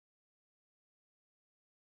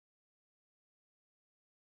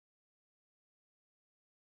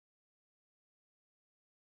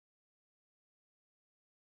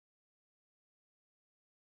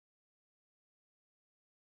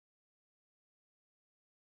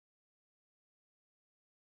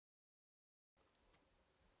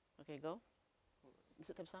Okay, go. Does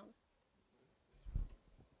it have sound?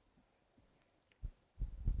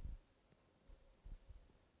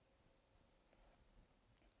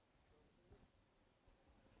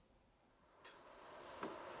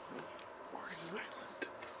 More silent.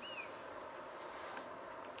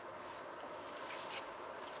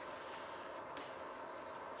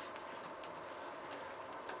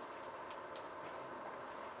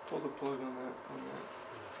 Pull the plug on that.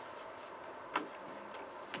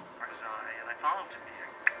 And I followed him here.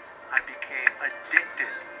 I became addicted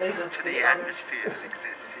to the atmosphere that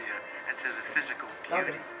exists here and to the physical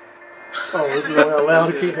beauty. Oh, this is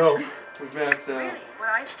allowed to keep going. We maxed out. Really, what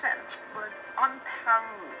I sensed were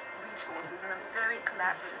unparalleled resources in a very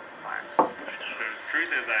collaborative environment. The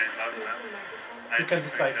truth is, I love the mountains. I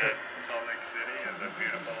just think that Salt Lake City is a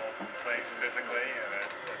beautiful place physically, and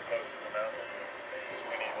it's as close to the mountains as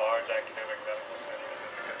any large academic medical centers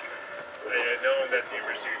in the country. I had known that the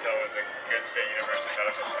University of Utah was a good state university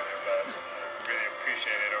medical center, but really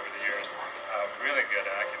appreciated over the years how really good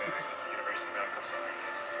academic university medical center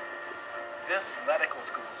is. This medical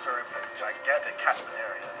school serves a gigantic catchment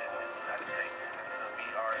area in the United States. And so we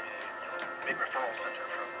are a big referral center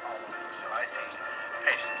from all over. So I see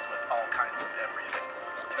patients with all kinds of everything.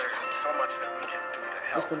 There is so much that we can do to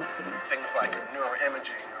help. Things like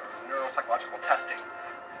neuroimaging or neuropsychological testing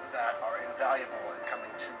that are invaluable in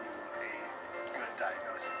coming to a good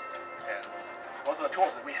diagnosis. And those are the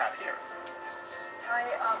tools that we have here. I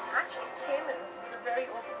actually came in with a very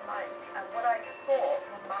open mind, and what I saw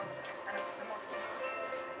were mountains and the most beautiful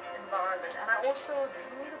environment. And I also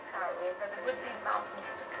drew the parallel that there would be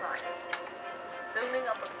mountains to climb. Building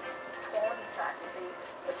up a quality faculty,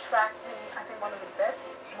 attracting, I think, one of the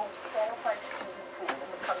best, most qualified student pool in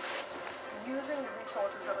the country, using the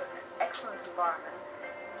resources of an excellent environment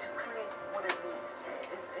to create what it needs today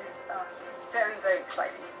is very, very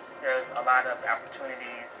exciting. There's a lot of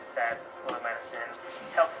opportunities that the School of Medicine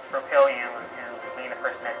helps propel you into being the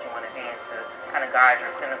person that you want to be and to kind of guide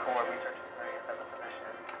your clinical or research experience as a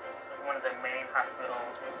physician. It's one of the main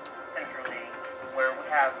hospitals centrally where we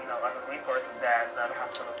have, other resources that the other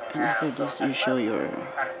hospitals don't have. After this, you show your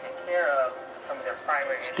kind of take care of some of their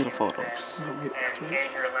primary still photos. and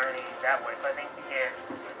engage your learning that way. So I think you get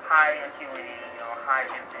high acuity, high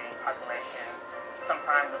density populations,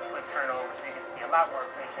 sometimes with quick turnover, so you can see a lot more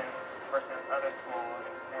patients versus other schools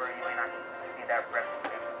where you may not see that breadth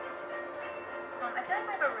of patients. I feel like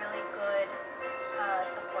we have a really good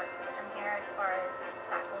support system here as far as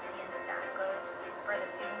faculty and staff goes for the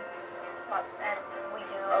students. And we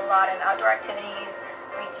do a lot of outdoor activities.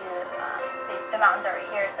 We do, the mountains are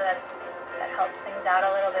right here, so that helps things out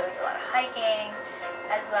a little bit. We do a lot of hiking,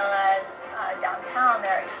 as well as downtown.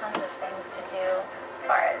 There are tons of things to do as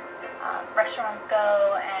far as restaurants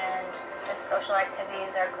go, and just social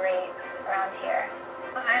activities are great around here.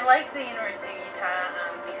 I like the University of Utah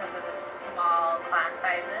because of its small class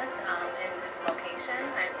sizes and its location.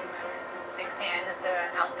 I'm a big fan of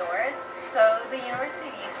the outdoors. So the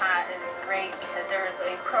University of Utah is great because there's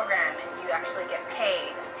a program and you actually get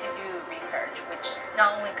paid to do research, which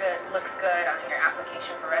not only looks good on your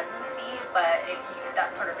application for residency, but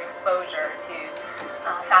that sort of exposure to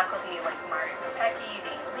faculty like Martin Kopecki,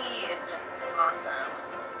 Dean Lee is just awesome.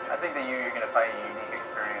 I think that you're going to find a unique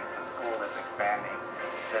experience, a school that's expanding,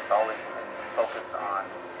 that's always been focused on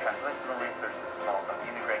translational research, that's involved on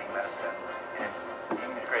integrating medicine and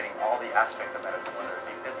integrating all the aspects of medicine, whether it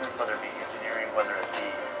be business, whether it be engineering, whether it be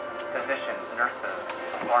physicians, nurses,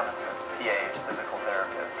 pharmacists, PAs, physical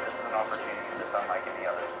therapists. This is an opportunity that's unlike any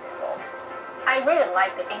other to be involved. I really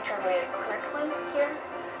like the integrated curriculum here,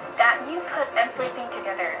 that you put everything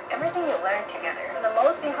together, everything you learn together. And the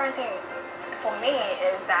most important thing for me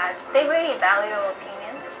is that they really value your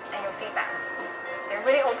opinions and your feedbacks. They're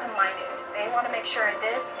really open-minded. They want to make sure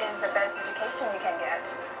this is the best education you can get.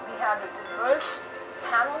 We have a diverse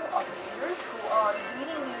panel of leaders who are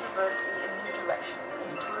leading the university in new directions,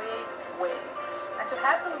 in brave ways. And to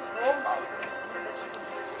have those role models and individuals who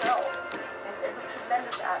excel is a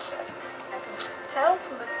tremendous asset. I can tell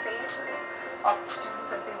from the faces of the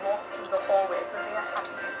students as they walk through the hallways that they are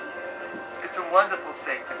happy to be here. It's a wonderful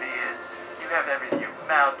state to be in. You have everything. You have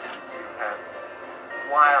mountains, you have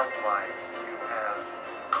wildlife, you have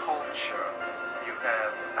culture, you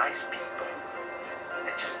have nice people.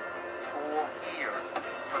 It's just all here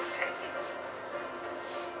for the taking.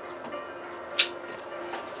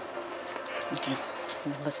 Okay,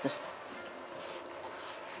 let's just.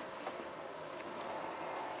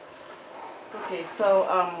 Okay, so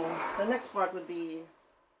the next part would be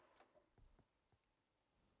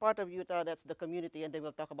part of Utah, that's the community, and then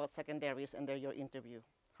we'll talk about secondaries and then your interview,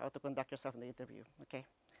 how to conduct yourself in the interview, okay?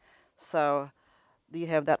 So, do you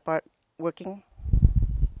have that part working?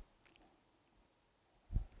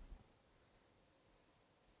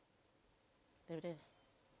 There it is.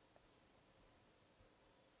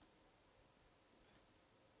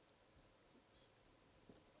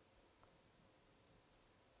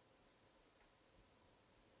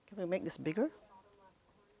 Can we make this bigger?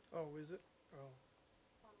 Oh, is it? Oh,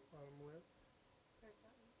 bottom left. There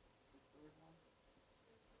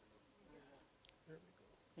we go.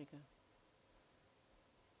 There you go.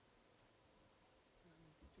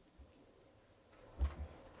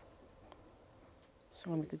 So,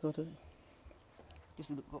 want me to go to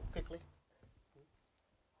just go quickly?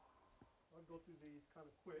 I'll go through these kind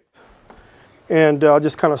of quick. And I'll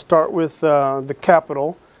just kind of start with the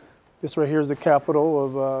capital. This right here is the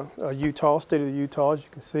capital of Utah, state of Utah, as you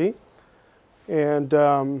can see. And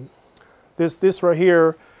this right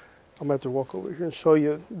here, I'm going to have to walk over here and show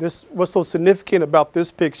you this. What's so significant about this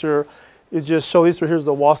picture is just show this right here is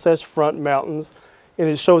the Wasatch Front Mountains. And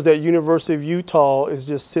it shows that University of Utah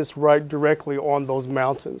just sits right directly on those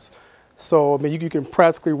mountains. So, I mean, you can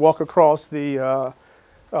practically walk across the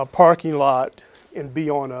parking lot and be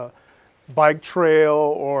on a bike trail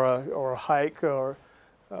or a hike or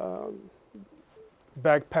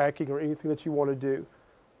backpacking or anything that you want to do.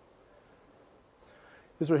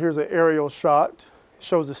 This right here is an aerial shot. It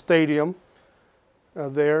shows the stadium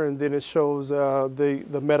there, and then it shows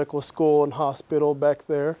the medical school and hospital back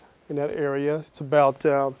there in that area. It's about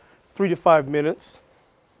 3 to 5 minutes.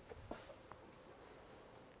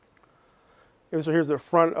 This right here is the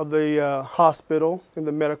front of the hospital and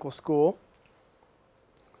the medical school.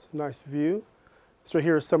 It's a nice view. This right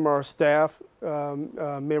here is some of our staff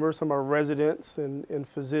members, some of our residents and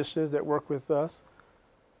physicians that work with us.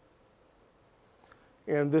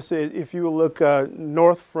 And this is, if you look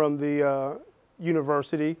north from the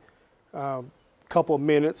university, couple of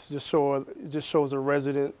minutes, just shows a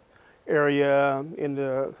resident area in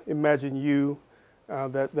the Imagine U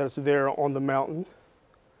that's there on the mountain.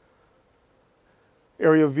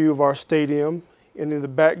 Area view of our stadium, and in the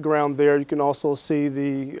background there you can also see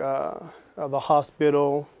the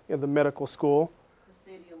hospital and the medical school. The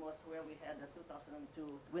stadium was where we had the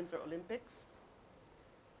 2002 Winter Olympics.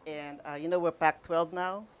 And you know, we're Pac-12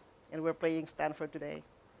 now, and we're playing Stanford today.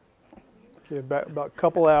 Yeah, about a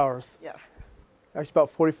couple hours. Yeah. Actually, about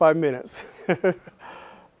 45 minutes.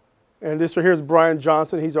 And this right here is Brian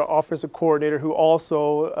Johnson. He's our offensive coordinator who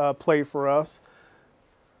also played for us.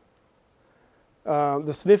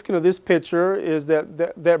 The significance of this picture is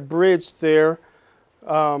that bridge there,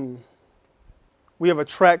 we have a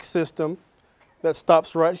track system that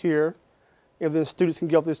stops right here. And then students can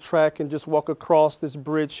get off this track and just walk across this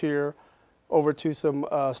bridge here over to some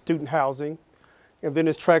student housing. And then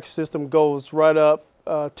this track system goes right up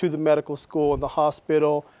to the medical school and the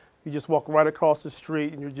hospital. You just walk right across the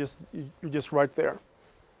street and you're just right there.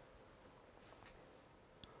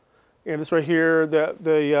 And this right here,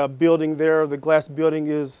 the building there, the glass building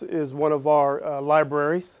is one of our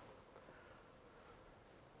libraries.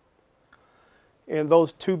 And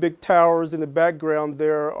those two big towers in the background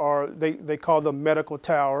there are, they call them medical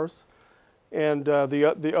towers. And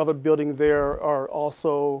the other building there are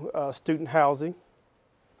also student housing.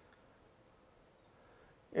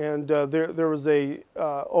 And there was a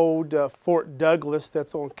old Fort Douglas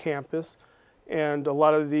that's on campus. And a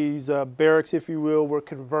lot of these barracks, if you will, were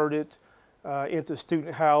converted into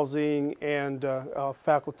student housing and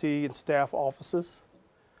faculty and staff offices.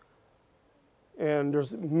 And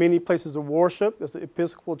there's many places of worship. There's an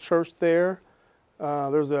Episcopal church there.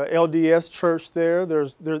 There's a LDS church there.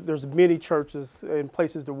 There's many churches and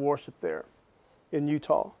places to worship there in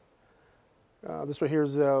Utah. This right here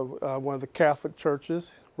is one of the Catholic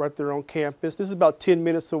churches right there on campus. This is about 10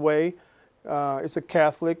 minutes away. It's a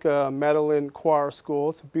Catholic Magdalene Choir School.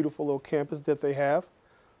 It's a beautiful little campus that they have.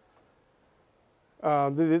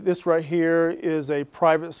 This right here is a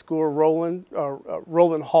private school, Roland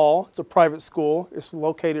Hall. It's a private school. It's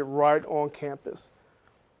located right on campus.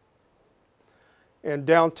 And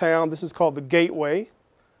downtown, this is called the Gateway.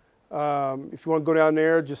 If you want to go down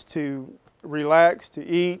there just to relax, to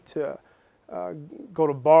eat, to go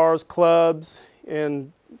to bars, clubs,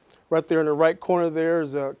 and right there in the right corner there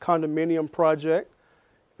is a condominium project.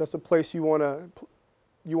 That's a place you want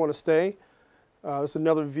to stay. That's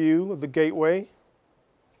another view of the Gateway.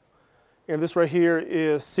 And this right here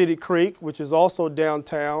is City Creek, which is also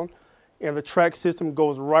downtown. And the track system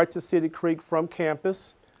goes right to City Creek from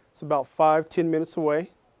campus. It's about 5-10 minutes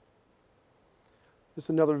away. This is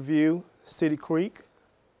another view, City Creek.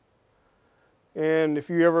 And if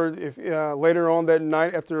later on that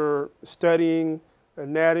night after studying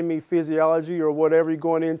anatomy, physiology, or whatever you're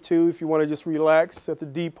going into. If you want to just relax at the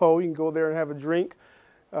depot, you can go there and have a drink.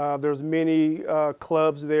 There's many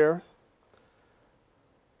clubs there.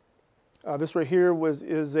 This right here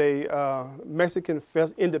is a Mexican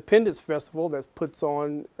Independence Festival that puts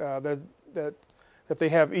on that they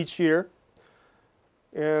have each year,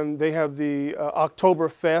 and they have the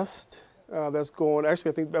Oktoberfest that's going.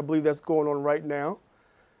 Actually, I believe that's going on right now.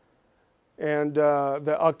 And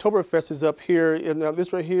the Oktoberfest is up here. And now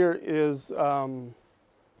this right here is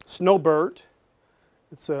Snowbird.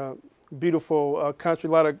 It's a beautiful country.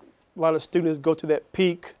 A lot of students go to that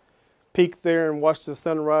peak there and watch the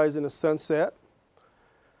sunrise and the sunset.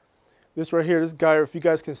 This right here, this guy, if you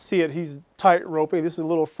guys can see it, he's tight roping. This is a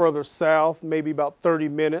little further south, maybe about 30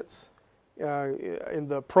 minutes in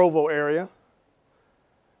the Provo area.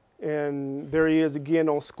 And there he is again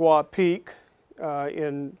on Squaw Peak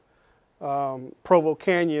in Provo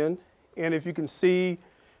Canyon. And if you can see,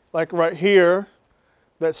 like right here,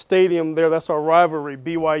 that stadium there, that's our rivalry,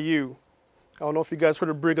 BYU. I don't know if you guys heard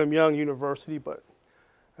of Brigham Young University, but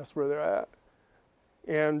that's where they're at.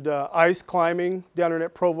 And ice climbing down in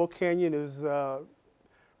that Provo Canyon is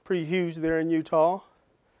pretty huge there in Utah.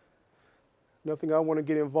 Nothing I want to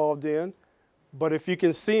get involved in. But if you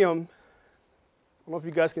can see him, I don't know if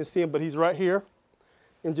you guys can see him, but he's right here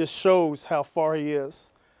and just shows how far he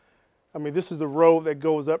is. I mean, this is the road that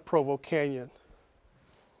goes up Provo Canyon.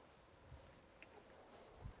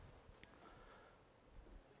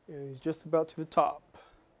 And he's just about to the top.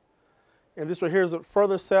 And this right here is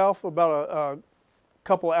further south, about a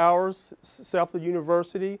couple hours south of the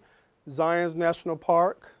university, Zion's National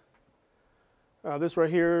Park. This right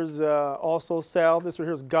here is also south. This right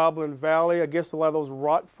here is Goblin Valley. I guess a lot of those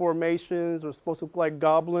rock formations are supposed to look like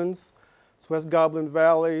goblins. So that's Goblin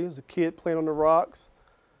Valley. There's a kid playing on the rocks.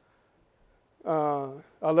 I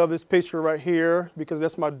love this picture right here because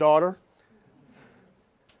that's my daughter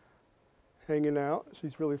hanging out.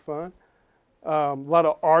 She's really fun. A lot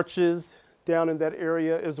of arches down in that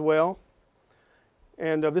area as well.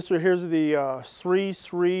 And this right here is the Sri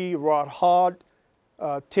Sri Radha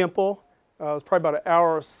temple. It's probably about an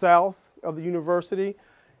hour south of the university.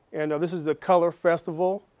 And this is the color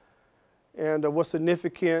festival. And what's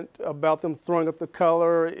significant about them throwing up the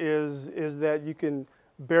color is that you can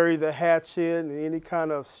bury the hatchet and any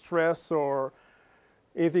kind of stress or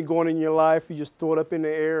anything going in your life, you just throw it up in the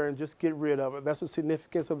air and just get rid of it. That's the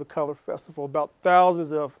significance of the color festival. About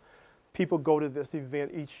thousands of people go to this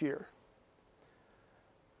event each year.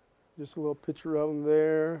 Just a little picture of them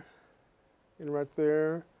there and right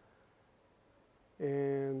there.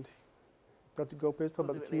 And Dr. Gopez, talk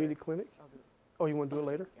about the community clinic. Oh, you want to do it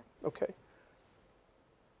later? Yeah. Okay.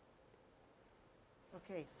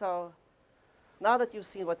 Okay, so now that you've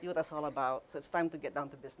seen what Utah's all about, so it's time to get down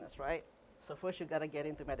to business, right? So first you got to get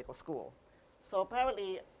into medical school. So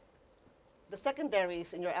apparently, the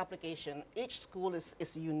secondaries in your application, each school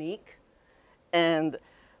is unique, and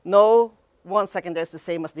no one secondary is the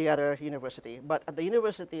same as the other university. But at the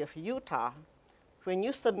University of Utah, when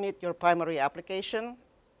you submit your primary application,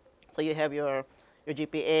 so you have your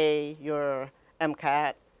GPA, your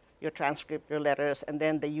MCAT, your transcript, your letters, and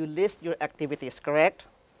then you list your activities, correct?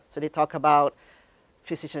 So they talk about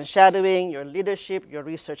physician shadowing, your leadership, your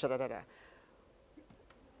research,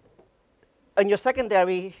 In your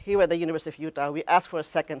secondary here at the University of Utah, we ask for a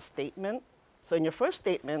second statement. So in your first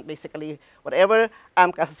statement, basically, whatever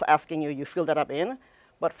AMCAS is asking you, you fill that up in.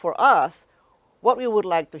 But for us, what we would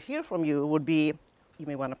like to hear from you would be, you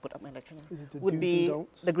may want to put up my lecture now, Is it the would do's be and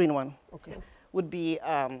don'ts? the green one. Okay. Would be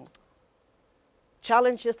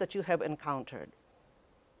challenges that you have encountered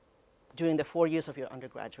during the 4 years of your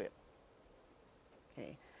undergraduate,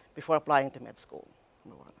 okay, before applying to med school,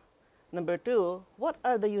 number one. Number two, what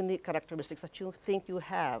are the unique characteristics that you think you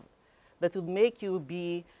have that would make you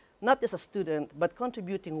be not just a student, but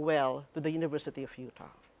contributing well to the University of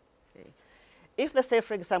Utah? Okay. If, let's say,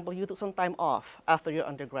 for example, you took some time off after your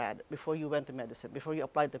undergrad, before you went to medicine, before you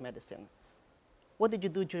applied to medicine, what did you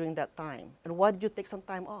do during that time? And why did you take some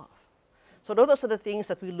time off? So those are the things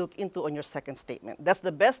that we look into on your second statement. That's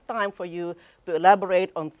the best time for you to elaborate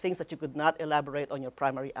on things that you could not elaborate on your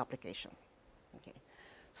primary application. Okay.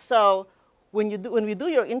 So when we do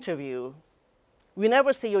your interview, we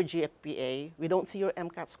never see your GPA, we don't see your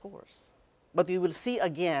MCAT scores. But we will see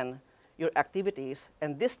again your activities,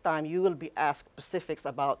 and this time you will be asked specifics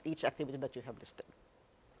about each activity that you have listed.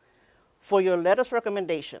 For your letters of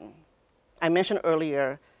recommendation, I mentioned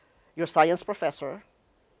earlier your science professor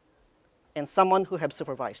and someone who have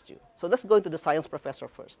supervised you. So let's go into the science professor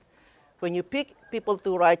first. When you pick people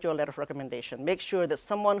to write your letter of recommendation, make sure that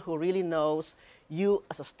someone who really knows you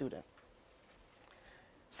as a student.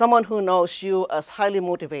 someone who knows you as highly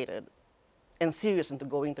motivated and serious into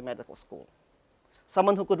going to medical school,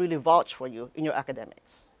 someone who could really vouch for you in your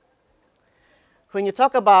academics. When you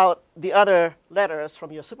talk about the other letters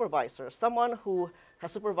from your supervisor, someone who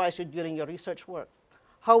has supervised you during your research work.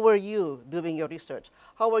 How were you doing your research?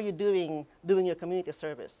 How are you doing your community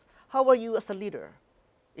service? How are you as a leader,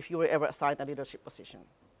 if you were ever assigned a leadership position?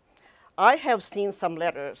 I have seen some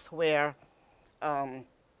letters where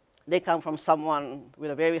they come from someone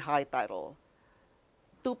with a very high title,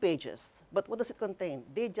 2 pages, but what does it contain?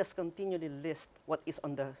 They just continually list what is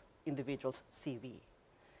on the individual's CV.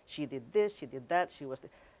 She did this, she did that, she was.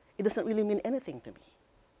 It doesn't really mean anything to me.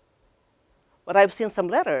 But I've seen some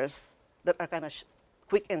letters that are kind of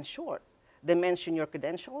quick and short. They mention your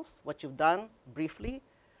credentials, what you've done briefly,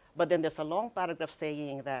 but then there's a long paragraph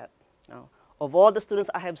saying that, of all the students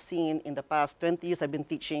I have seen in the past 20 years I've been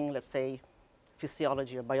teaching, let's say,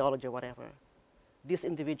 physiology or biology or whatever, this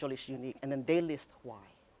individual is unique, and then they list why.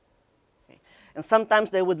 Okay? And sometimes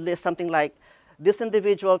they would list something like, this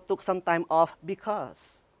individual took some time off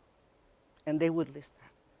because, and they would list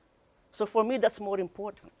that. So for me, that's more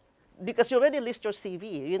important, because you already list your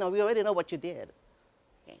CV. We already know what you did.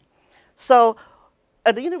 Okay? So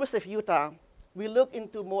at the University of Utah, we look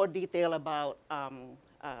into more detail about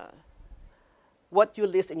what you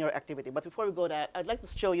list in your activity. But before we go that, I'd like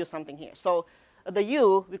to show you something here. So at the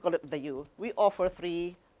U, we call it the U, we offer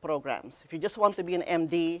 3 programs. If you just want to be an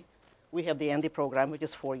MD, we have the MD program, which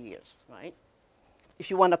is 4 years, right? If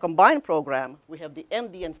you want a combined program, we have the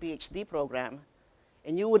MD and PhD program,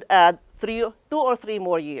 and you would add 2 or 3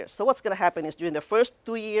 more years. So what's going to happen is during the first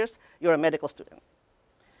 2 years, you're a medical student.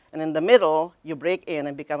 And in the middle, you break in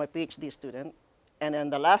and become a PhD student. And then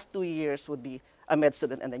the last 2 years would be a med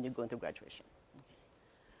student, and then you go into graduation.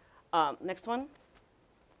 Okay. Next one.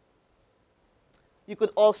 You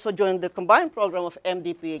could also join the combined program of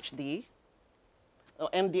MD, PhD, or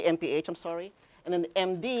MD, MPH, I'm sorry, and then the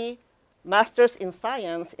MD, Masters in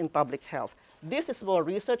Science in Public Health. This is more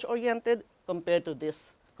research-oriented compared to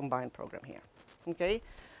this combined program here, okay?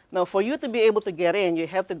 Now, for you to be able to get in, you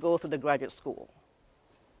have to go to the graduate school.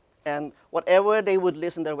 And whatever they would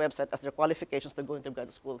list on their website as their qualifications to go into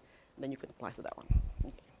graduate school, then you can apply to that one.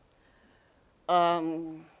 Okay.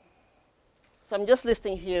 So I'm just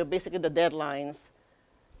listing here basically the deadlines.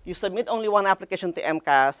 You submit only one application to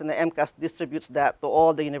MCAS, and the MCAS distributes that to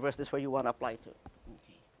all the universities where you want to apply to.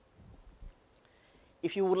 Okay.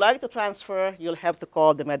 If you would like to transfer, you'll have to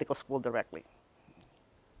call the medical school directly.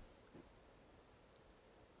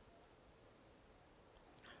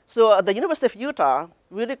 So at the University of Utah,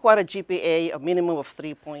 we require a GPA, a minimum of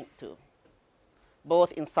 3.2,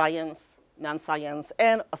 both in science, non-science,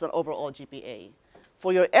 and as an overall GPA.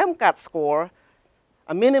 For your MCAT score,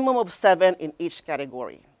 a minimum of 7 in each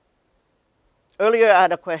category. Earlier, I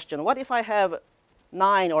had a question. What if I have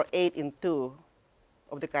 9 or 8 in 2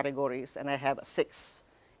 of the categories, and I have a 6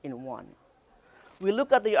 in 1? We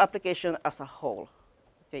look at your application as a whole.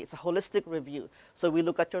 Okay, it's a holistic review. So we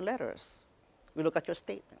look at your letters. We look at your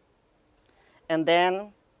statement. And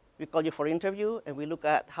then we call you for interview, and we look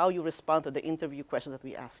at how you respond to the interview questions that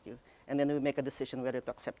we ask you. And then we make a decision whether to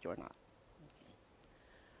accept you or not. Okay.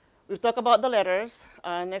 We've talked about the letters.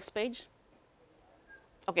 Next page.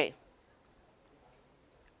 Okay.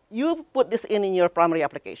 You put this in your primary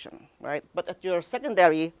application, right? But at your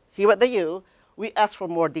secondary, here at the U, we ask for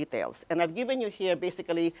more details. And I've given you here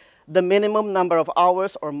basically the minimum number of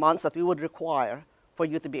hours or months that we would require for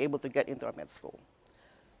you to be able to get into our med school.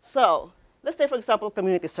 So let's say, for example,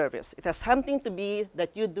 community service. It has something to be that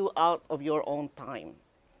you do out of your own time.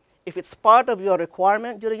 If it's part of your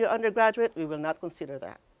requirement during your undergraduate, we will not consider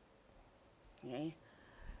that. Okay.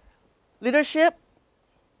 Leadership.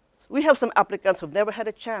 We have some applicants who've never had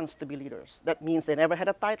a chance to be leaders. That means they never had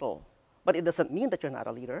a title, but it doesn't mean that you're not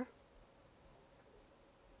a leader.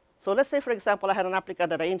 So let's say, for example, I had an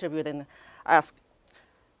applicant that I interviewed and asked,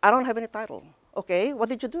 I don't have any title. Okay, what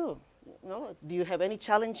did you do? Do you have any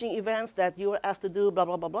challenging events that you were asked to do, blah,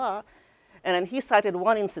 blah, blah, blah? And then he cited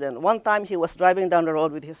one incident. One time he was driving down the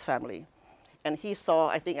road with his family, and he saw,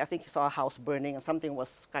 I think he saw a house burning, and something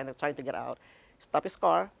was kind of trying to get out. He stopped his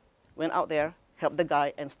car, went out there, helped the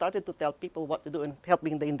guy, and started to tell people what to do and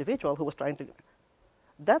helping the individual who was trying to.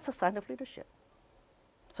 That's a sign of leadership.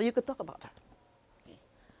 So you could talk about that. Okay.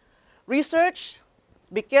 Research,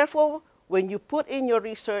 be careful when you put in your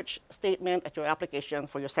research statement at your application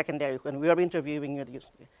for your secondary, when we are interviewing you.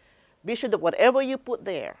 Be sure that whatever you put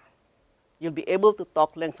there, you'll be able to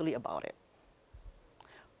talk lengthily about it.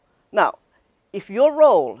 Now, if your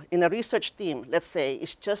role in a research team, let's say,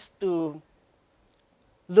 is just to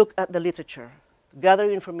look at the literature, gather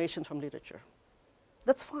information from literature,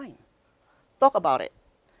 That's fine. Talk about it.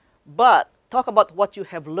 But talk about what you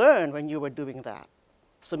have learned when you were doing that.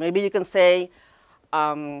 So maybe you can say,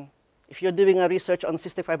 if you're doing a research on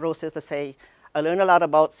cystic fibrosis, let's say, I learned a lot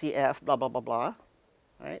about CF, blah, blah, blah, blah,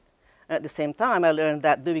 right? And at the same time, I learned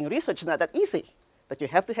that doing research is not that easy, that you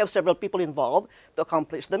have to have several people involved to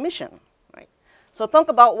accomplish the mission, right? So talk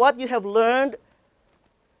about what you have learned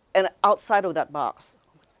and outside of that box.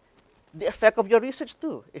 The effect of your research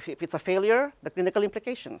too. If it's a failure, the clinical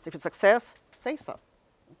implications. If it's success, say so.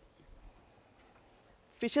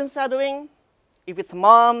 Physician shadowing, if it's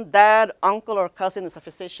mom, dad, uncle, or cousin is a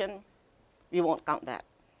physician, we won't count that.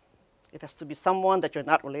 It has to be someone that you're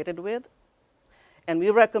not related with. And we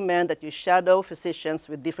recommend that you shadow physicians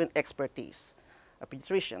with different expertise. A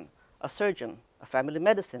pediatrician, a surgeon, a family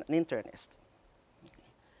medicine, an internist.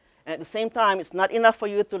 And at the same time, it's not enough for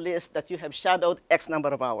you to list that you have shadowed X number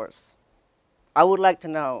of hours. I would like to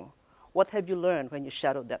know, what have you learned when you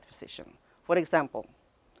shadowed that physician? For example,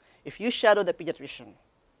 if you shadowed a pediatrician,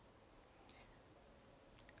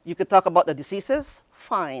 you could talk about the diseases,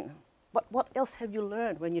 fine. But what else have you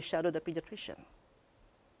learned when you shadowed a pediatrician?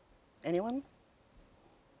 Anyone?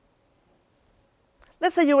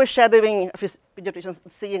 Let's say you were shadowing a pediatrician,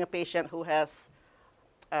 seeing a patient who has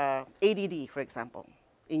ADD, for example,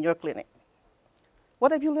 in your clinic.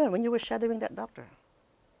 What have you learned when you were shadowing that doctor?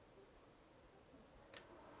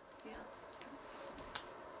 Yeah.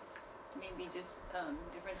 Maybe just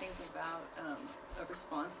different things about a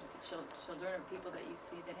response of the children or people that you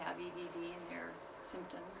see that have EDD and their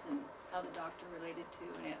symptoms and how the doctor related to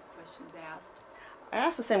and questions asked. I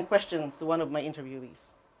asked the same question to one of my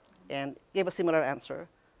interviewees and gave a similar answer.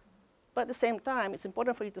 But at the same time, it's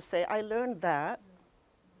important for you to say, I learned that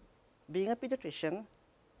being a pediatrician,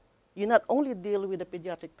 you not only deal with the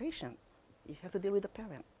pediatric patient, you have to deal with the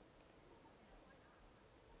parent.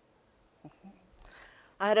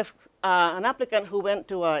 I had an applicant who went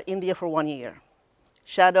to India for 1 year,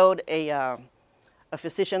 shadowed a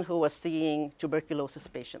physician who was seeing tuberculosis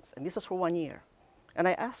patients, and this was for 1 year. And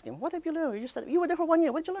I asked him, what have you learned? You said, you were there for 1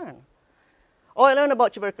 year, what did you learn? Oh, I learned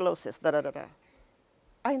about tuberculosis, da da da da.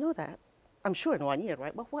 I know that, I'm sure in 1 year,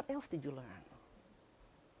 right? But what else did you learn?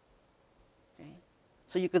 Okay.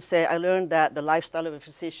 So you could say, I learned that the lifestyle of a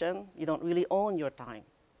physician, you don't really own your time.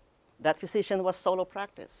 That physician was solo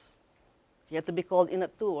practice. You have to be called in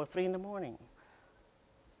at 2 or 3 in the morning.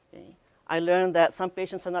 Okay. I learned that some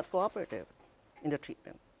patients are not cooperative in their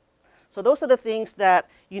treatment. So those are the things that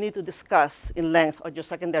you need to discuss in length on your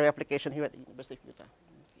secondary application here at the University of Utah.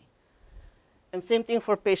 Okay. And same thing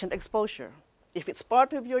for patient exposure. If it's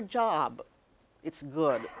part of your job, it's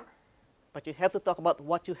good. But you have to talk about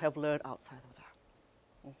what you have learned outside of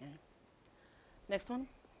that. Okay. Next one.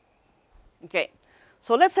 Okay.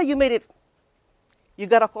 So let's say you made it, you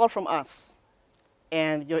got a call from us,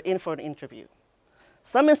 and you're in for an interview.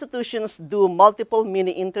 Some institutions do multiple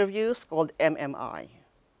mini interviews called MMI.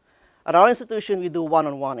 At our institution, we do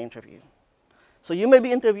one-on-one interview. So you may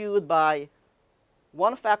be interviewed by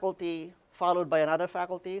one faculty followed by another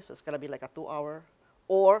faculty, so it's going to be like a 2-hour,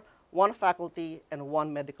 or one faculty and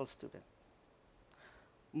one medical student.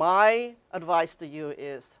 My advice to you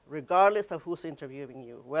is, regardless of who's interviewing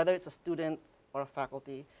you, whether it's a student or a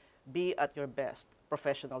faculty, be at your best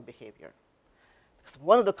professional behavior. Because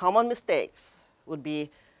one of the common mistakes would be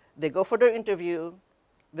they go for their interview,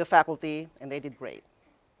 the faculty, and they did great.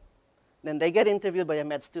 Then they get interviewed by a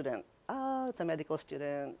med student. Oh, it's a medical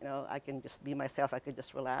student, you know, I can just be myself, I can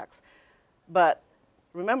just relax. But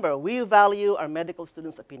remember, we value our medical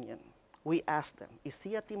students' opinion. We ask them, is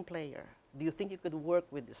he a team player? Do you think you could work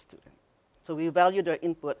with this student? So we value their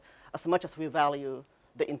input as much as we value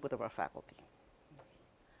the input of our faculty.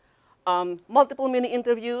 Multiple mini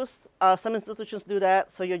interviews, some institutions do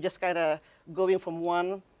that, so you're just kind of going from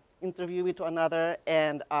one interviewee to another,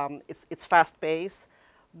 and it's fast-paced.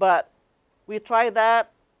 But we tried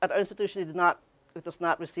that at our institution, it was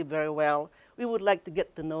not received very well. We would like to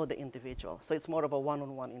get to know the individual, so it's more of a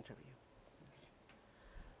one-on-one interview.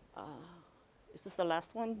 Is this the last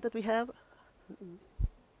one that we have?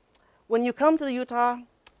 When you come to Utah,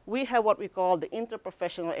 we have what we call the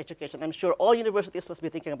interprofessional education. I'm sure all universities must be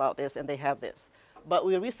thinking about this, and they have this. But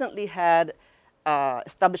we recently had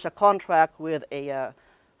established a contract with a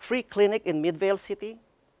free clinic in Midvale City,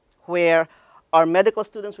 where our medical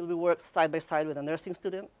students will be worked side by side with a nursing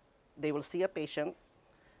student. They will see a patient.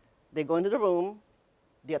 They go into the room.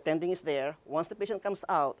 The attending is there. Once the patient comes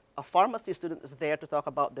out, a pharmacy student is there to talk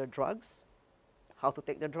about their drugs, how to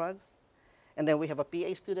take their drugs. And then we have a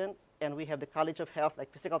PA student, and we have the College of Health,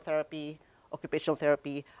 like physical therapy, occupational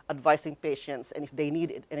therapy, advising patients, and if they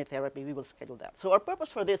need any therapy, we will schedule that. So our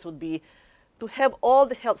purpose for this would be to have all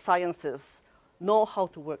the health sciences know how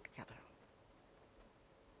to work together.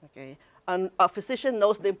 Okay? And a physician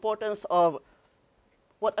knows the importance of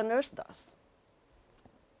what a nurse does.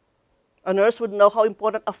 A nurse would know how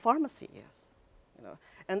important a pharmacy is. You know?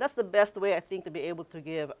 And that's the best way, I think, to be able to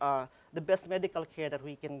give the best medical care that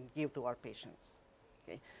we can give to our patients.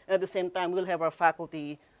 Okay? And at the same time, we'll have our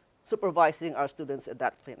faculty supervising our students at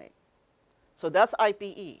that clinic. So that's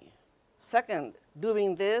IPE. Second,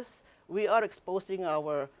 doing this, we are exposing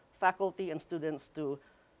our faculty and students to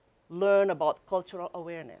learn about cultural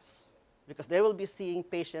awareness, because they will be seeing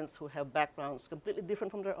patients who have backgrounds completely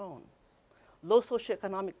different from their own. Low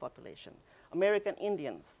socioeconomic population, American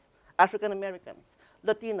Indians, African Americans,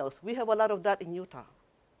 Latinos. We have a lot of that in Utah.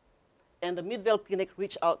 And the Midvale Clinic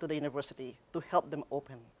reached out to the university to help them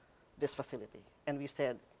open this facility. And we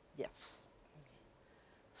said, yes.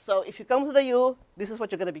 So if you come to the U, this is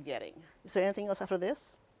what you're going to be getting. Is there anything else after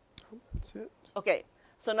this? That's it. Okay,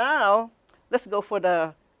 so now let's go for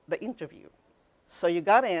the interview. So you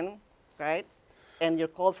got in, right? And you're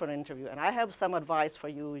called for an interview. And I have some advice for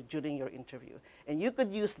you during your interview. And you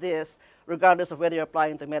could use this regardless of whether you're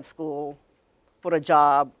applying to med school, for a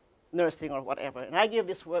job, nursing, or whatever. And I give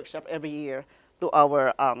this workshop every year to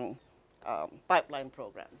our pipeline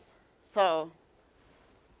programs. So,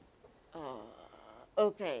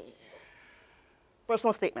 okay,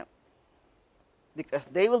 personal statement, because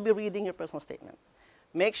they will be reading your personal statement.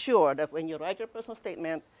 Make sure that when you write your personal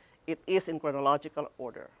statement, it is in chronological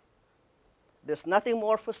order. There's nothing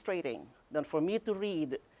more frustrating than for me to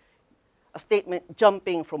read a statement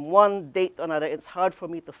jumping from one date to another. It's hard for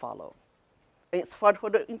me to follow. And it's hard for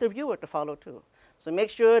the interviewer to follow too. So make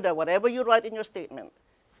sure that whatever you write in your statement,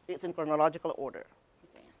 it's in chronological order.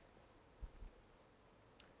 Okay.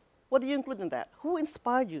 What do you include in that? Who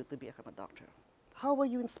inspired you to become a doctor? How were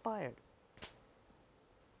you inspired?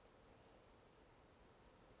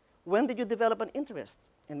 When did you develop an interest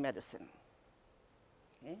in medicine?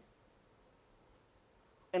 Okay.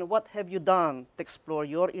 And what have you done to explore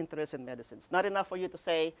your interest in medicine? It's not enough for you to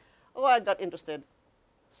say, oh, I got interested.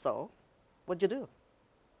 So, what did you do?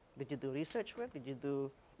 Did you do research work? Did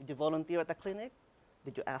you volunteer at a clinic?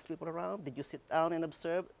 Did you ask people around? Did you sit down and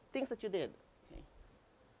observe? Things that you did. Okay.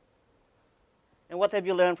 And what have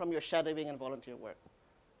you learned from your shadowing and volunteer work?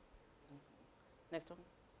 Next one.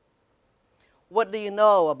 What do you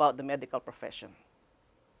know about the medical profession?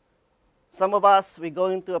 Some of us, we go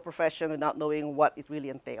into a profession without knowing what it really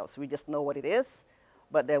entails. We just know what it is,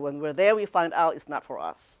 but then when we're there, we find out it's not for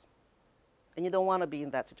us. And you don't want to be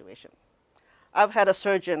in that situation. I've had a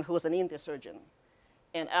surgeon who was an ENT surgeon,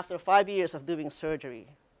 and after 5 years of doing surgery,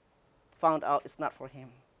 found out it's not for him.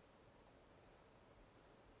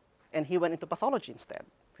 And he went into pathology instead,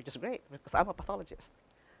 which is great, because I'm a pathologist.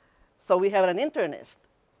 So we have an internist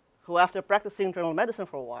who, after practicing internal medicine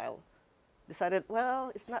for a while, decided,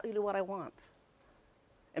 well, it's not really what I want,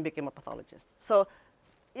 and became a pathologist. So,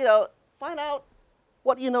 you know, find out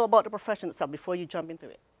what you know about the profession itself before you jump into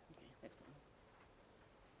it. Okay, next one.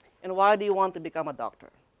 And why do you want to become a doctor?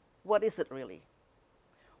 What is it really?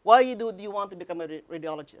 Why do you want to become a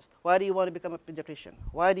radiologist? Why do you want to become a pediatrician?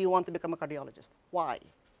 Why do you want to become a cardiologist? Why?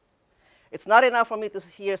 It's not enough for me to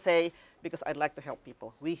hear say, because I'd like to help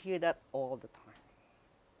people. We hear that all the time.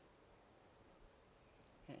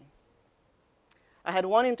 I had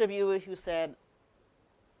one interviewer who said,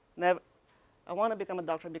 I want to become a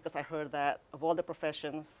doctor because I heard that of all the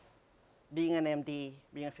professions, being an MD,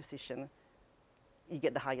 being a physician, you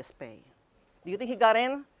get the highest pay. Do you think he got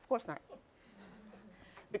in? Of course not.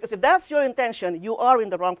 Because if that's your intention, you are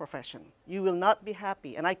in the wrong profession. You will not be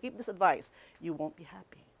happy. And I keep this advice, you won't be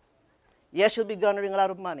happy. Yes, you'll be garnering a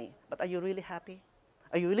lot of money, but are you really happy?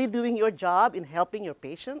 Are you really doing your job in helping your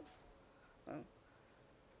patients?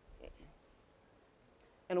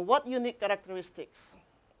 And what unique characteristics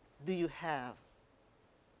do you have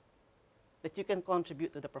that you can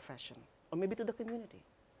contribute to the profession, or maybe to the community?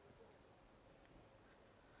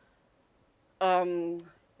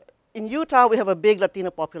 In Utah, we have a big Latino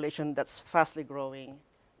population that's fastly growing.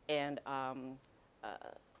 And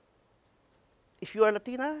if you are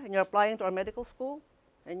Latina and you're applying to our medical school,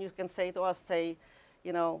 and you can say to us,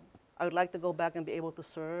 you know, I would like to go back and be able to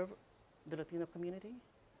serve the Latino community,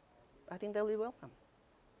 I think they'll be welcome.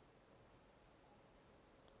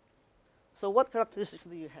 So what characteristics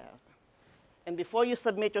do you have? And before you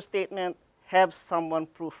submit your statement, have someone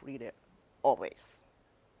proofread it, always.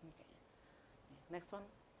 Okay. Next one.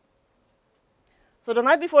 So the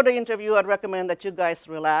night before the interview, I'd recommend that you guys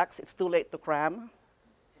relax. It's too late to cram,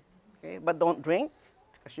 okay? But don't drink,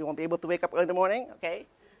 because you won't be able to wake up early in the morning, okay?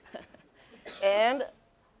 And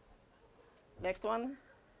next one,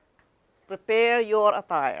 prepare your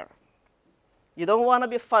attire. You don't want to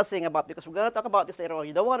be fussing about, because we're going to talk about this later on,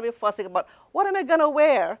 you don't want to be fussing about, what am I going to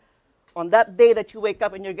wear on that day that you wake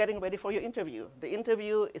up and you're getting ready for your interview? The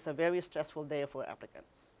interview is a very stressful day for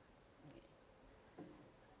applicants.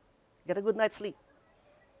 Get a good night's sleep,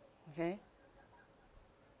 okay?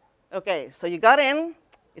 Okay, so you got in,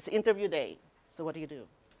 it's interview day. So what do?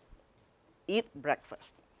 Eat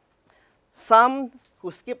breakfast. Some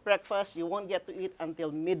who skip breakfast, you won't get to eat until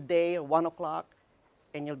midday or 1 o'clock,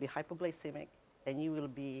 and you'll be hypoglycemic, and you will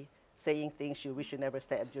be saying things you wish you never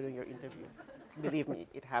said during your interview. Believe me,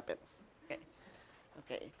 it happens. Okay.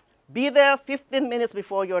 Okay. Be there 15 minutes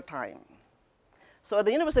before your time. So at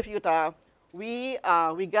the University of Utah, we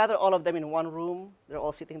gather all of them in one room. They're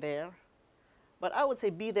all sitting there. But I would say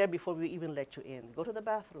be there before we even let you in. Go to the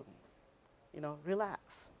bathroom. You know,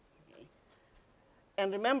 relax. Okay.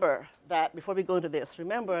 And remember that, before we go into this,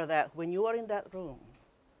 remember that when you are in that room,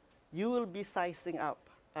 you will be sizing up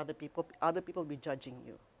other people. Other people will be judging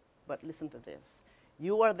you. But listen to this.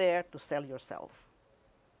 You are there to sell yourself.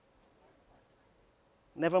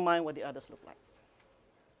 Never mind what the others look like.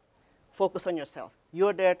 Focus on yourself.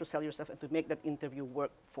 You're there to sell yourself and to make that interview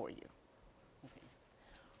work for you. Okay.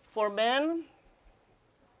 For men,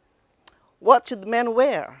 what should men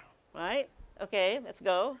wear, right? Okay, let's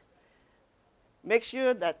go. Make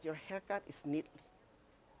sure that your haircut is neat.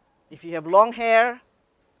 If you have long hair,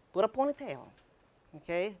 put a ponytail,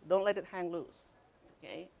 okay? Don't let it hang loose,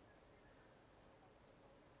 okay?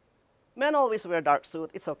 Men always wear dark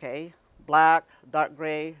suit, it's okay. Black, dark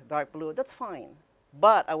gray, dark blue, that's fine.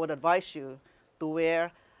 But I would advise you to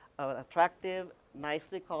wear an attractive,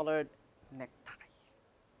 nicely colored necktie,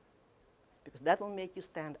 because that will make you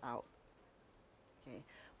stand out. Okay.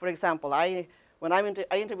 For example, I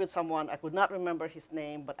interviewed someone, I could not remember his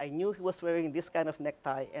name, but I knew he was wearing this kind of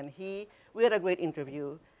necktie, and we had a great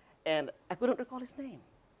interview, and I couldn't recall his name.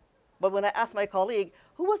 But when I asked my colleague,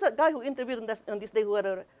 who was that guy who interviewed on this day who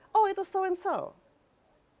had oh, it was so-and-so.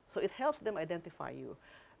 So it helps them identify you.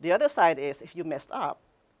 The other side is, if you messed up,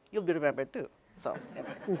 you'll be remembered too. So,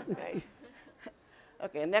 anyway, okay.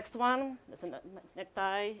 Okay, next one is a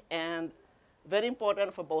necktie, and very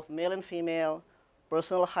important for both male and female.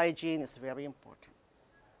 Personal hygiene is very important.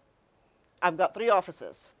 I've got 3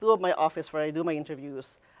 offices. 2 of my offices where I do my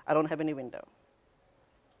interviews, I don't have any window.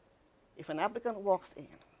 If an applicant walks in,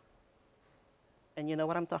 and you know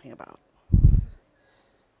what I'm talking about,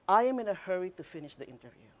 I am in a hurry to finish the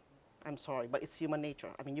interview. I'm sorry, but it's human nature.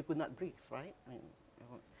 I mean, you could not breathe, right? I mean,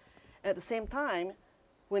 and at the same time,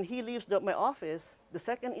 when he leaves my office, the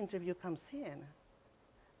second interview comes in,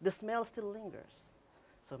 the smell still lingers.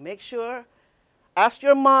 So make sure, ask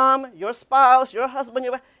your mom, your spouse, your husband,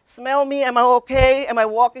 your wife, smell me, am I okay? Am I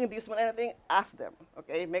walking? Do you smell anything? Ask them,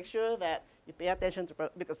 okay? Make sure that you pay attention to,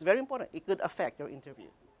 because it's very important. It could affect your interview.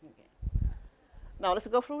 Okay. Now let's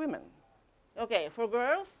go for women. Okay, for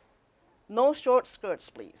girls, no short skirts,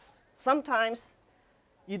 please. Sometimes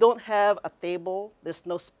you don't have a table.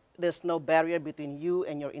 There's no barrier between you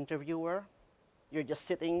and your interviewer. You're just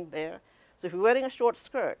sitting there. So if you're wearing a short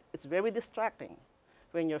skirt, it's very distracting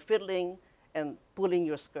when you're fiddling and pulling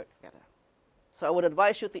your skirt together. So I would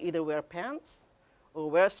advise you to either wear pants or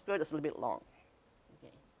wear a skirt that's a little bit long.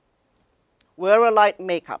 Okay. Wear a light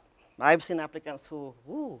makeup. I've seen applicants who,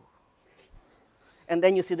 ooh. And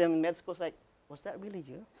then you see them in med school, it's like, was that really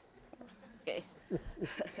you? Okay.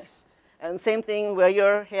 And same thing, wear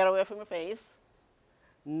your hair away from your face.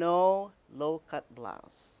 No low-cut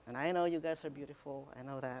blouse. And I know you guys are beautiful, I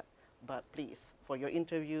know that, but please, for your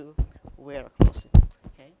interview, wear a close fit,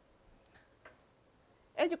 okay?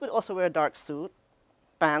 And you could also wear a dark suit,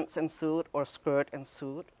 pants and suit, or skirt and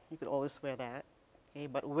suit. You could always wear that, okay?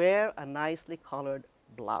 But wear a nicely colored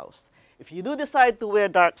blouse. If you do decide to wear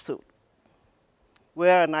dark suit,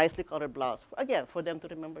 wear a nicely colored blouse, again, for them to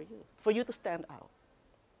remember you, for you to stand out.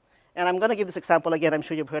 And I'm going to give this example again. I'm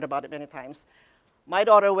sure you've heard about it many times. My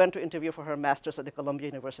daughter went to interview for her master's at the Columbia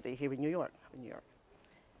University here in New York.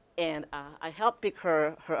 And I helped pick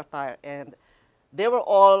her attire. And they were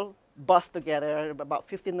all bussed together, about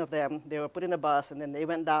 15 of them. They were put in a bus, and then they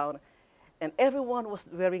went down. And everyone was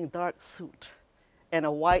wearing dark suit and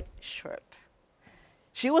a white shirt.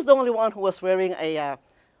 She was the only one who was wearing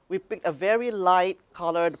we picked a very light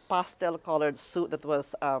colored, pastel colored suit that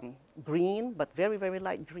was green, but very, very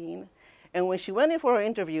light green. And when she went in for her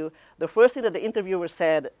interview, the first thing that the interviewer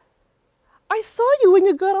said, I saw you when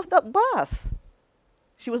you got off that bus.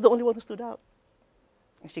 She was the only one who stood out.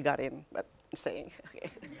 And she got in, but I'm saying,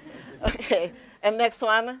 okay. Okay, and next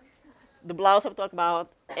one, the blouse I've talked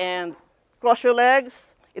about, and cross your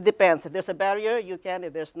legs. It depends. If there's a barrier, you can.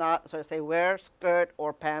 If there's not, so I say wear skirt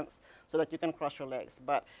or pants so that you can cross your legs.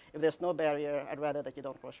 But if there's no barrier, I'd rather that you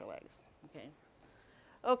don't cross your legs. Okay.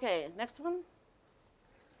 Okay, next one.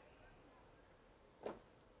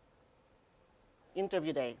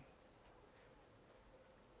 Interview day.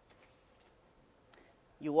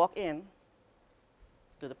 You walk in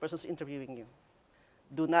to the person who's interviewing you.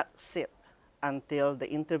 Do not sit until the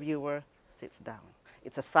interviewer sits down.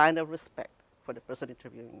 It's a sign of respect for the person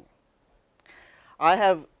interviewing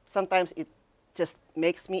you. Sometimes it just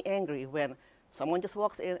makes me angry when someone just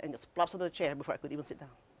walks in and just plops onto the chair before I could even sit down.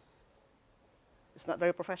 It's not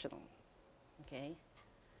very professional, okay?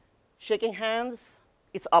 Shaking hands,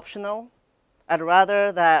 it's optional. I'd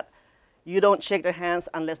rather that you don't shake their hands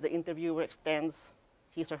unless the interviewer extends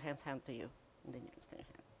his or her hand to you, and then you can extend your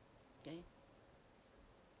hand, okay?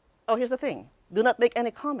 Oh, here's the thing. Do not make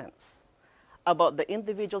any comments about the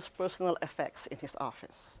individual's personal effects in his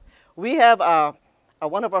office. We have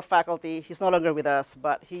one of our faculty, he's no longer with us,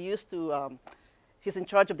 but he used to, he's in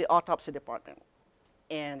charge of the autopsy department.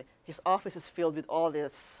 And his office is filled with all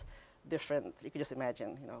this different, you can just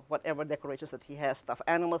imagine, you know, whatever decorations that he has, stuffed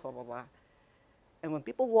animals, blah, blah, blah. And when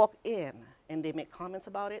people walk in and they make comments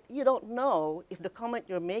about it, you don't know if the comment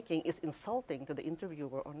you're making is insulting to the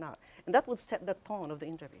interviewer or not. And that would set the tone of the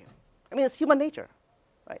interview. I mean, it's human nature,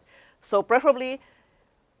 right? So preferably,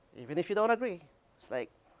 even if you don't agree, it's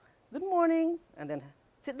like, good morning, and then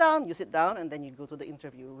sit down, you sit down, and then you go to the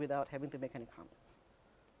interview without having to make any comments.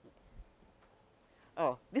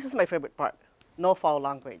 Oh, this is my favorite part, no foul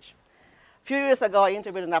language. A few years ago, I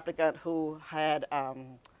interviewed an applicant who had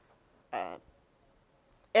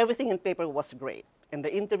everything in paper was great, and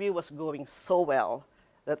the interview was going so well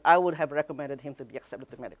that I would have recommended him to be accepted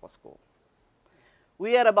to medical school.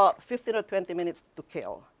 We had about 15 or 20 minutes to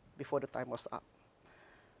kill before the time was up.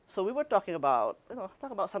 So we were talking about,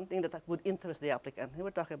 something that would interest the applicant. We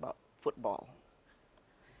were talking about football.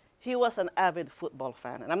 He was an avid football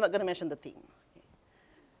fan, and I'm not going to mention the team.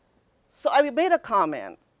 So I made a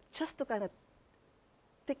comment just to kind of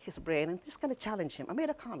pick his brain and just kind of challenge him. I made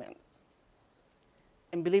a comment.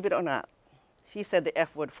 And believe it or not, he said the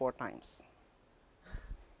F word 4 times.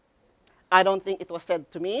 I don't think it was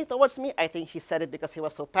said to me, towards me. I think he said it because he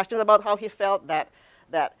was so passionate about how he felt that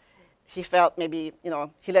he felt maybe,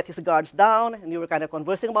 he let his guards down and we were kind of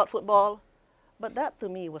conversing about football. But that to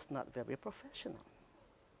me was not very professional.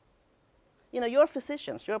 You're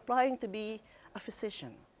physicians. You're applying to be a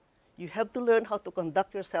physician. You have to learn how to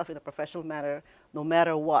conduct yourself in a professional manner no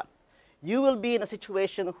matter what. You will be in a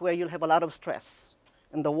situation where you'll have a lot of stress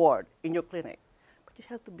in the ward, in your clinic. But you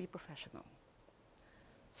have to be professional.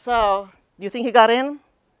 So, do you think he got in?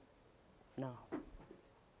 No.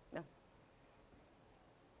 No.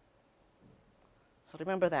 So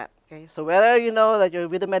remember that, okay? So whether you know that you're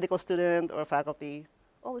with a medical student or faculty,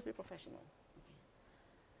 always be professional. Okay?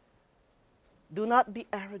 Do not be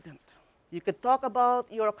arrogant. You could talk about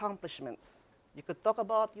your accomplishments. You could talk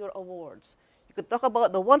about your awards. You could talk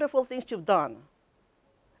about the wonderful things you've done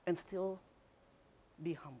and still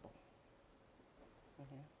be humble.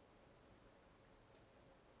 Okay?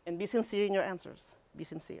 And be sincere in your answers. Be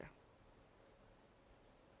sincere.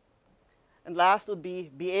 And last would be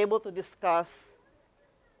able to discuss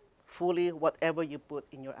fully whatever you put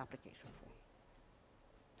in your application form.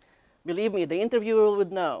 Believe me, the interviewer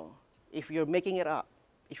would know if you're making it up,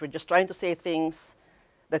 if you're just trying to say things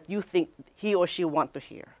that you think he or she want to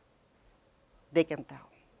hear. They can tell.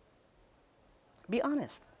 Be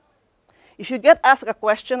honest. If you get asked a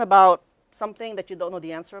question about something that you don't know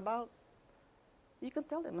the answer about, you can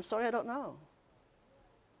tell them, I'm sorry, I don't know.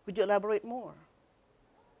 Could you elaborate more?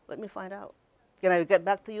 Let me find out. Can I get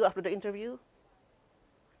back to you after the interview?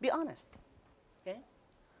 Be honest, okay?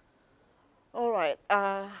 All right,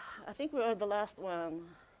 I think we're on the last one.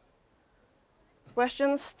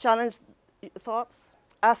 Questions, challenge, thoughts?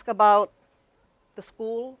 Ask about the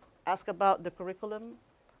school, ask about the curriculum,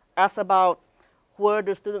 ask about where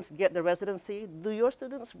the students get the residency. Do your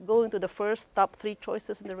students go into the first top 3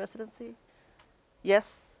 choices in the residency?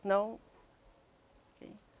 Yes, no?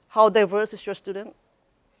 Okay. How diverse is your student?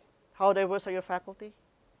 How diverse are your faculty?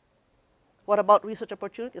 What about research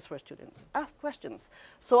opportunities for students? Ask questions.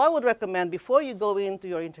 So I would recommend before you go into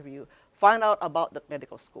your interview, find out about the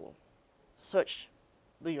medical school. Search,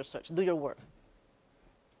 do your work.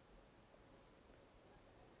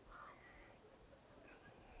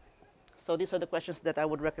 So these are the questions that I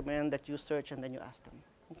would recommend that you search and then you ask them,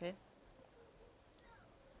 okay?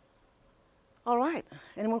 All right,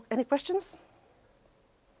 any questions?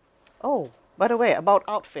 Oh, by the way, about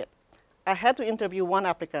outfit. I had to interview one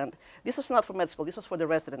applicant. This was not for med school, this was for the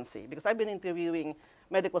residency, because I've been interviewing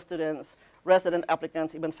medical students, resident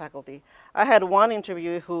applicants, even faculty. I had one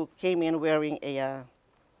interview who came in wearing a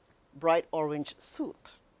bright orange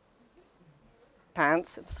suit,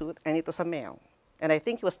 pants and suit, and it was a male. And I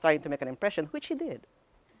think he was trying to make an impression, which he did.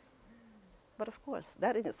 But of course,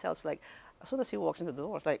 that in itself is like, as soon as he walks into the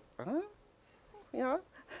door, it's like, huh? You know?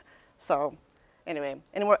 So, anyway,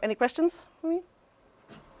 any questions for me?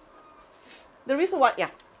 The reason why,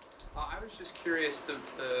 yeah. I was just curious, the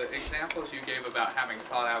examples you gave about having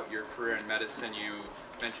thought out your career in medicine, you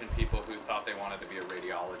mentioned people who thought they wanted to be a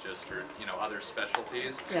radiologist or, you know, other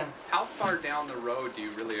specialties. Yeah. How far down the road do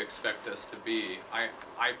you really expect us to be?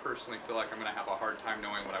 I personally feel like I'm going to have a hard time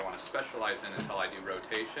knowing what I want to specialize in until I do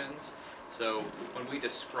rotations. So when we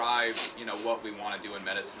describe, you know, what we want to do in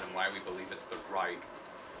medicine and why we believe it's the right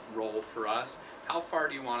role for us, how far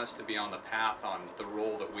do you want us to be on the path on the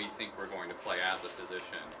role that we think we're going to play as a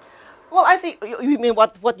physician? Well, I think, you mean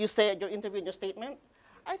what you say at your interview in your statement?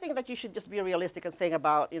 I think that you should just be realistic and saying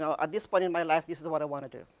about, you know, at this point in my life, this is what I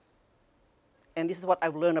want to do. And this is what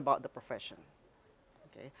I've learned about the profession.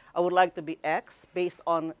 Okay? I would like to be X based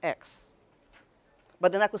on X.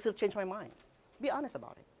 But then I could still change my mind. Be honest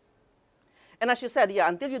about it. And as you said, yeah,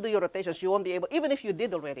 until you do your rotations, you won't be able, even if you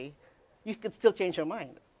did already, you could still change your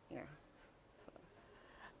mind. Yeah.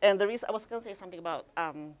 And the reason, I was going to say something about,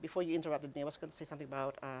 before you interrupted me, I was going to say something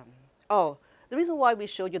about, the reason why we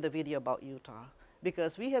showed you the video about Utah,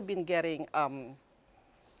 because we have been getting, the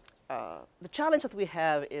challenge that we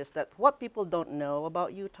have is that what people don't know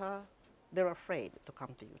about Utah, they're afraid to come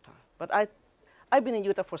to Utah. But I've been in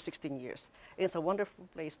Utah for 16 years. It's a wonderful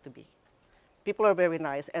place to be. People are very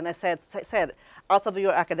nice. And I said, outside of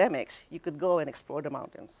your academics, you could go and explore the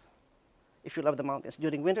mountains, if you love the mountains,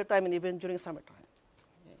 during wintertime and even during summertime.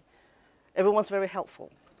 Okay. Everyone's very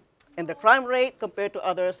helpful. And the crime rate compared to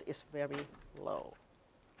others is very low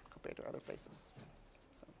compared to other places.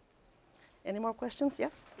 So. Any more questions? Yeah?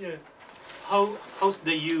 Yes. How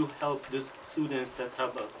do you help the students that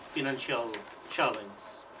have a financial challenge?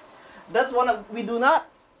 That's one of, we do not,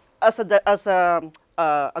 as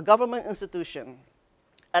a government institution,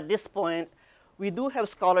 at this point, we do have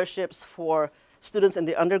scholarships for students in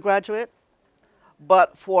the undergraduate,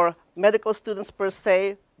 but for medical students per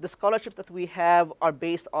se, the scholarships that we have are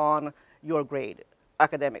based on your grade,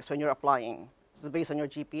 academics, when you're applying. So based on your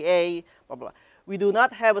GPA, blah, blah. We do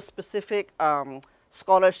not have a specific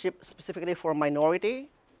scholarship specifically for minority,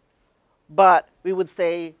 but we would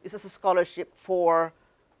say this is a scholarship for,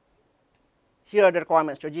 here are the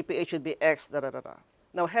requirements, your GPA should be X, da, da, da, da.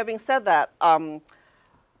 Now, having said that,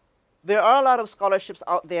 there are a lot of scholarships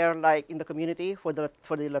out there, like in the community for the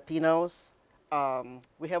Latinos.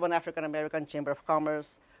 We have an African American Chamber of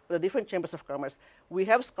Commerce, for the different chambers of commerce. We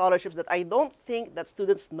have scholarships that I don't think that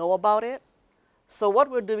students know about it. So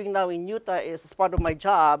what we're doing now in Utah is, as part of my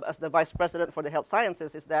job as the Vice President for the Health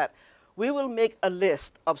Sciences, is that we will make a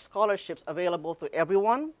list of scholarships available to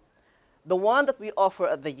everyone, the one that we offer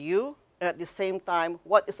at the U, and at the same time,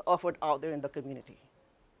 what is offered out there in the community.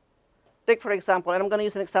 Take, for example, and I'm going to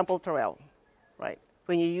use an example, Terrell, right?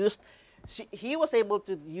 When you used, he was able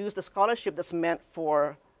to use the scholarship that's meant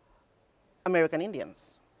for American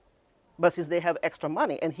Indians. But since they have extra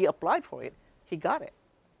money, and he applied for it, he got it.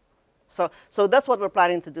 So that's what we're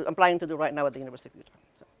planning to do. I'm planning to do right now at the University of Utah.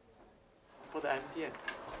 So. For the MTN.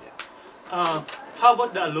 Yeah. How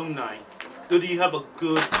about the alumni? Do you have a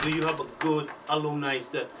good alumni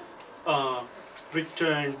that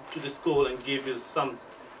return to the school and give you some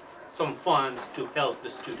funds to help the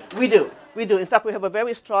students? We do. In fact, we have a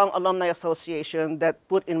very strong alumni association that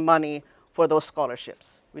put in money for those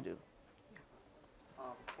scholarships. We do.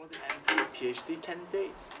 For the MD PhD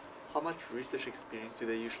candidates, how much research experience do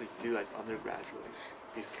they usually do as undergraduates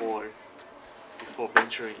before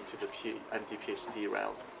venturing into the MD PhD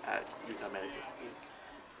route at Utah Medical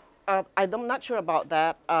School? I'm not sure about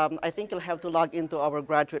that. I think you'll have to log into our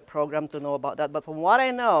graduate program to know about that. But from what I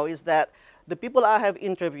know is that the people I have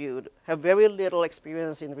interviewed have very little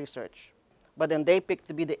experience in research. But then they pick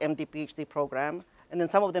to be the MD PhD program, and then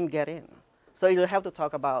some of them get in. So you'll have to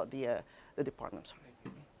talk about the departments.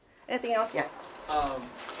 Anything else? Yeah.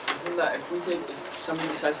 From that, if somebody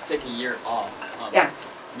decides to take a year off,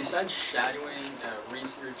 besides shadowing,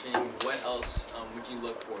 researching, what else would you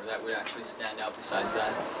look for that would actually stand out besides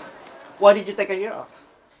that? Why did you take a year off?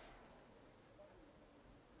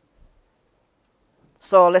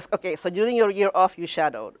 So so during your year off, you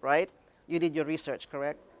shadowed, right? You did your research,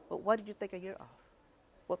 correct? But why did you take a year off?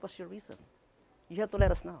 What was your reason? You have to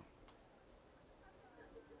let us know.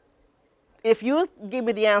 If you give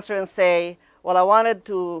me the answer and say, well,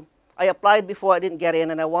 I applied before I didn't get in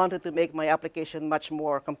and I wanted to make my application much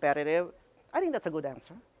more competitive, I think that's a good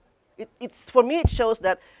answer. For me, it shows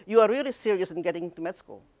that you are really serious in getting into med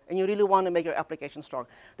school and you really want to make your application strong.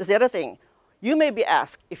 There's the other thing. You may be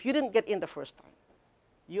asked, if you didn't get in the first time,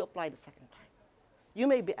 you apply the second time. You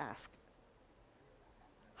may be asked,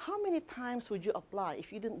 how many times would you apply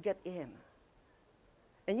if you didn't get in?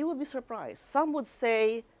 And you would be surprised. Some would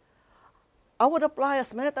say, I would apply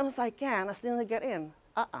as many times as I can, I still didn't get in.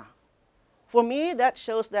 For me, that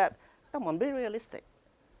shows that, come on, be realistic.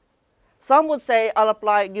 Some would say, I'll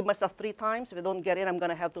apply, give myself 3 times. If I don't get in, I'm going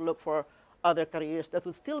to have to look for other careers that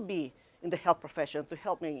would still be in the health profession to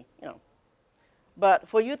help me, you know. But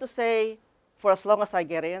for you to say, for as long as I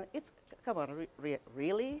get in, it's, come on,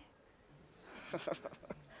 really?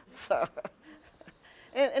 So,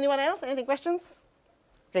 anyone else? Anything questions?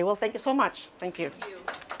 Okay, well, thank you so much. Thank you. Thank you.